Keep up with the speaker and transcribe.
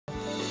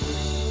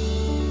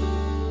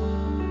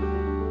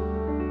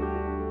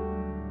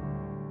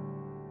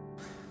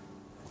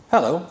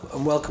Hello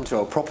and welcome to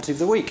our Property of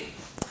the Week.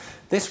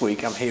 This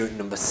week I'm here at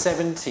number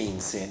 17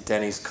 St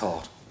Denis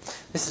Court.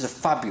 This is a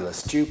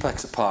fabulous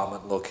duplex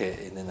apartment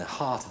located in the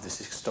heart of this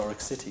historic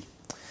city.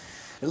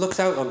 It looks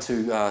out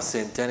onto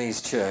St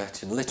Denis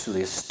Church and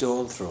literally a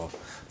stone throw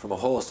from a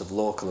host of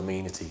local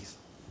amenities.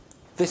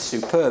 This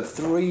superb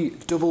 3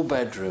 double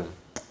bedroom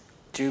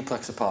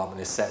duplex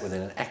apartment is set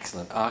within an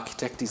excellent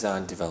architect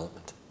designed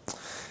development.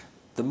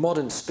 The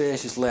modern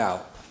spacious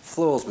layout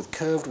flows with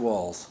curved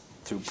walls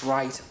through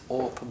bright,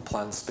 open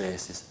plan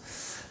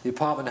spaces. The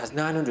apartment has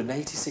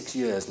 986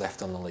 years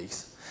left on the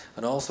lease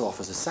and also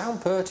offers a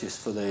sound purchase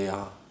for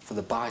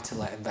the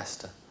buy-to-let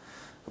investor.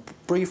 A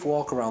brief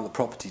walk around the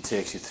property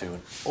takes you through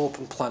an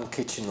open plan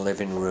kitchen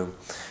living room,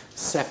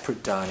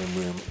 separate dining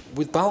room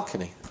with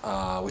balcony,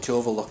 which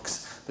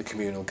overlooks the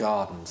communal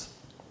gardens.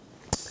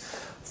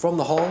 From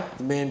the hall,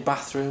 the main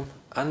bathroom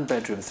and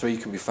bedroom 3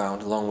 can be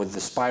found, along with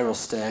the spiral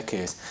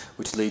staircase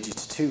which leads you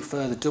to 2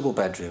 further double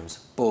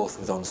bedrooms, both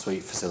with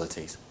ensuite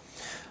facilities.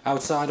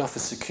 Outside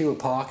offers secure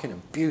parking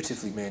and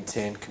beautifully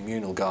maintained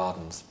communal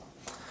gardens.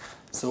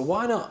 So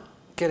why not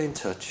get in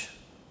touch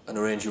and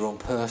arrange your own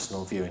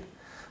personal viewing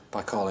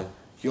by calling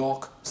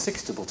York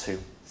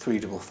 622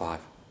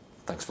 355.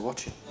 Thanks for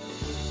watching.